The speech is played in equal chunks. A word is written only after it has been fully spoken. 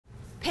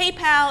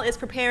PayPal is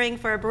preparing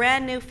for a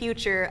brand new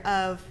future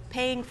of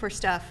paying for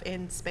stuff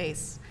in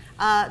space.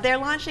 They're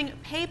launching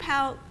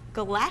PayPal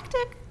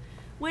Galactic,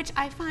 which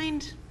I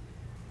find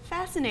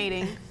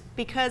fascinating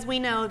because we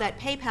know that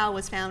PayPal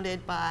was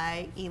founded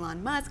by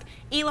Elon Musk.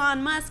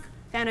 Elon Musk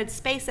founded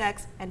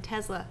SpaceX and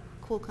Tesla,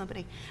 cool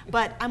company.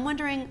 But I'm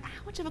wondering,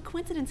 how much of a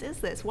coincidence is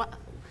this? What?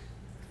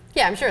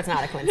 Yeah, I'm sure it's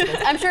not a coincidence.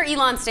 I'm sure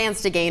Elon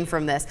stands to gain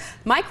from this.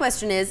 My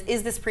question is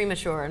this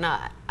premature or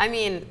not? I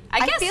mean,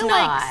 I guess feel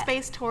not. like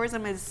space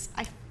tourism is...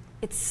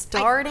 It's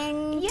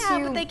starting yeah,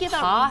 to but they give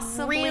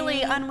possibly... out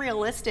really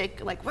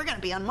unrealistic, like, we're going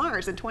to be on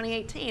Mars in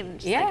 2018.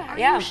 Just yeah, like, are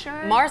yeah. you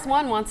sure? Mars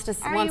One wants to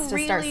start settling. Are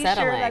you really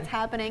sure that's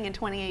happening in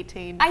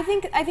 2018? I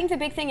think the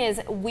big thing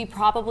is we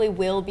probably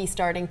will be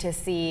starting to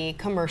see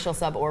commercial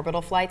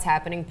suborbital flights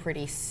happening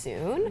pretty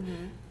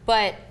soon.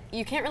 But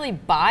you can't really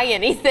buy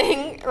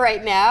anything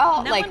right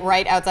now,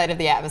 right outside of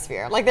the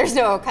atmosphere. Like, there's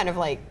no kind of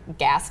like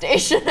gas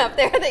station up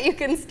there that you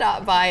can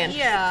stop by and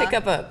pick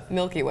up a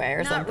Milky Way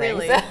or something. Not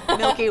really. So.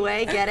 Milky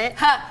Way, get it?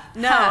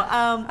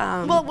 No.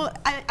 Well,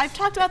 I've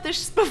talked about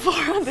this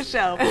before on the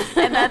show,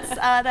 and that's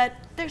that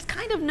there's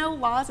kind of no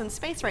laws in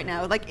space right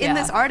now. Like in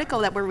this article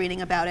that we're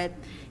reading about it,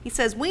 he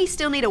says, we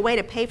still need a way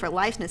to pay for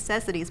life's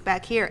necessities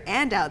back here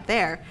and out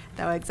there,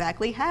 though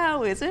exactly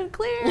how isn't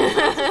clear.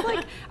 It's just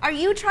like, are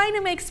you trying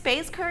to make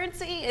space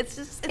currency? It's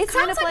just, it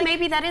sounds like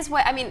maybe that is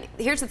what, I mean,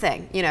 here's the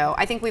thing, you know,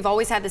 I think we've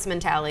always had this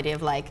mentality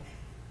of like,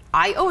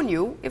 I own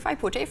you if I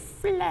put a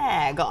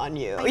flag on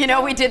you. You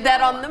know, we did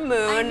that on the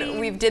moon. I mean,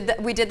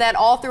 we did that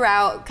all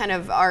throughout kind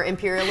of our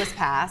imperialist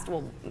past.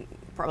 Well,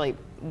 probably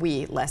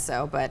we less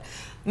so, but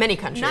many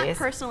countries. Not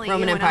personally,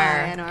 Roman you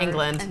Empire, and I and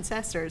England, our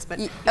ancestors, but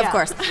of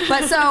course.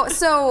 But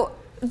so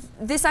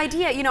this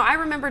idea, you know, I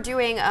remember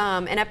doing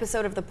an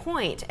episode of The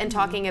Point and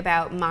talking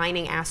about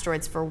mining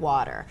asteroids for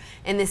water,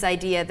 and this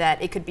idea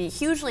that it could be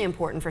hugely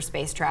important for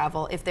space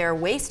travel if there are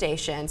way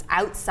stations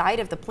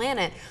outside of the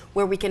planet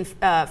where we can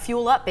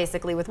fuel up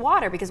basically with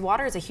water, because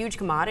water is a huge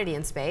commodity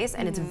in space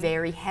and it's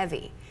very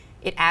heavy.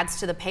 It adds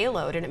to the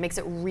payload and it makes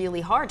it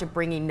really hard to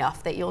bring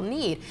enough that you'll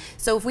need.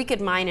 So if we could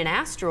mine an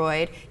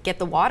asteroid, get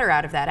the water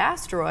out of that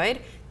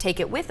asteroid, take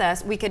it with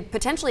us, we could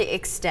potentially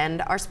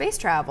extend our space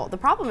travel. The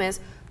problem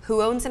is,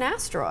 who owns an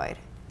asteroid?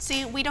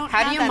 See, we don't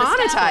How do you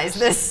monetize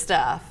this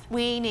stuff?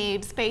 We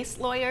need space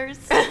lawyers,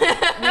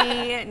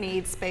 we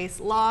need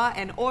space law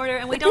and order,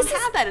 and we don't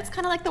have that. It's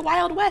kind of like the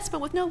Wild West, but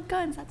with no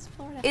guns. That's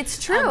Florida.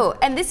 It's true,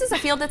 and this is a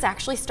field that's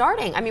actually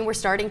starting. I mean, we're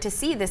starting to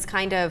see this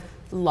kind of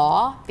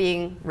law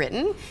being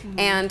written,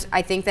 and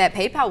I think that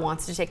PayPal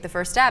wants to take the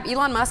first step.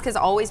 Elon Musk has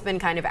always been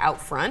kind of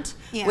out front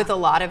with a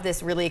lot of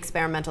this really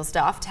experimental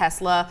stuff.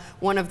 Tesla,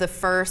 one of the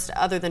first,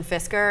 other than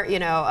Fisker, you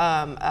know,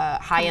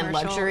 high-end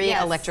luxury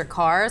electric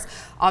cars.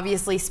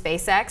 Obviously,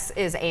 SpaceX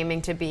is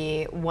aiming to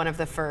be one of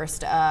the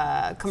first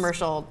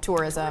commercial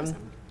tourism.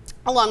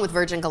 Along with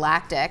Virgin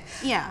Galactic.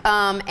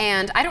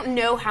 And I don't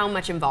know how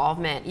much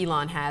involvement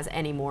Elon has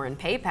anymore in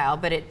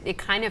PayPal, but it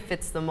kind of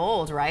fits the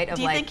mold, right? Of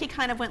Do you think he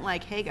kind of went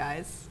like, hey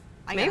guys,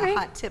 I got a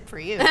hot tip for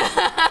you. But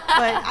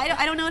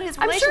I don't know what his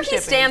relationship is. I'm sure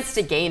he stands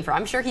to gain from.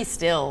 I'm sure he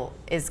still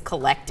is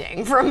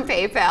collecting from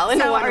PayPal in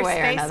one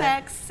way or another. So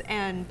are SpaceX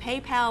and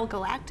PayPal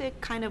Galactic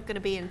kind of going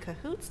to be in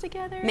cahoots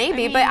together?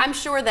 Maybe, but I'm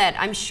sure that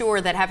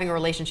having a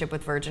relationship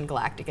with Virgin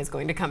Galactic is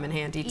going to come in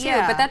handy too.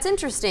 But that's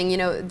interesting. You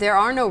know, there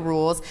are no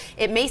rules.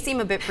 It may seem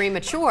a bit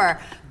premature,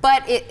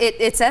 but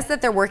it says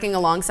that they're working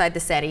alongside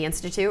the SETI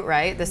Institute,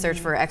 right? The Search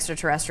for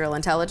Extraterrestrial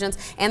Intelligence,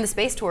 and the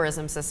Space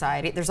Tourism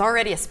Society. There's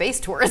already a Space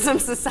Tourism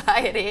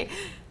Society.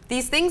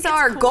 These things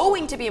are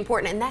going to be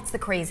important, and that's the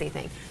crazy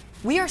thing.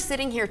 We are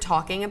sitting here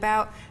talking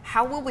about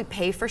how will we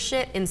pay for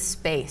shit in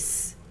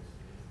space.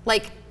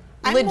 Like,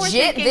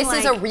 legit, this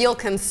is a real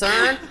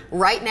concern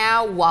right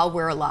now while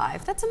we're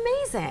alive. That's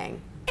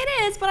amazing. It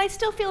is, but I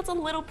still feel it's a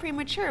little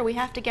premature. We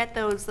have to get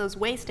those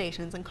way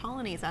stations and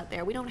colonies out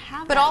there. We don't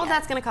have that But all of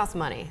that's going to cost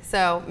money.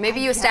 So maybe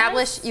you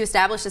establish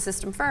a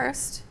system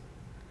first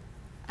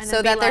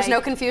so that there's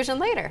no confusion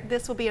later.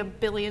 This will be $1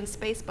 billion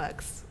space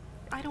bucks.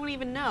 I don't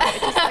even know. It's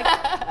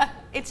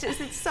just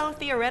like, it's so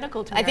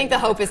theoretical to me. I think the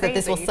hope is that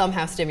this will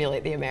somehow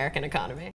stimulate the American economy.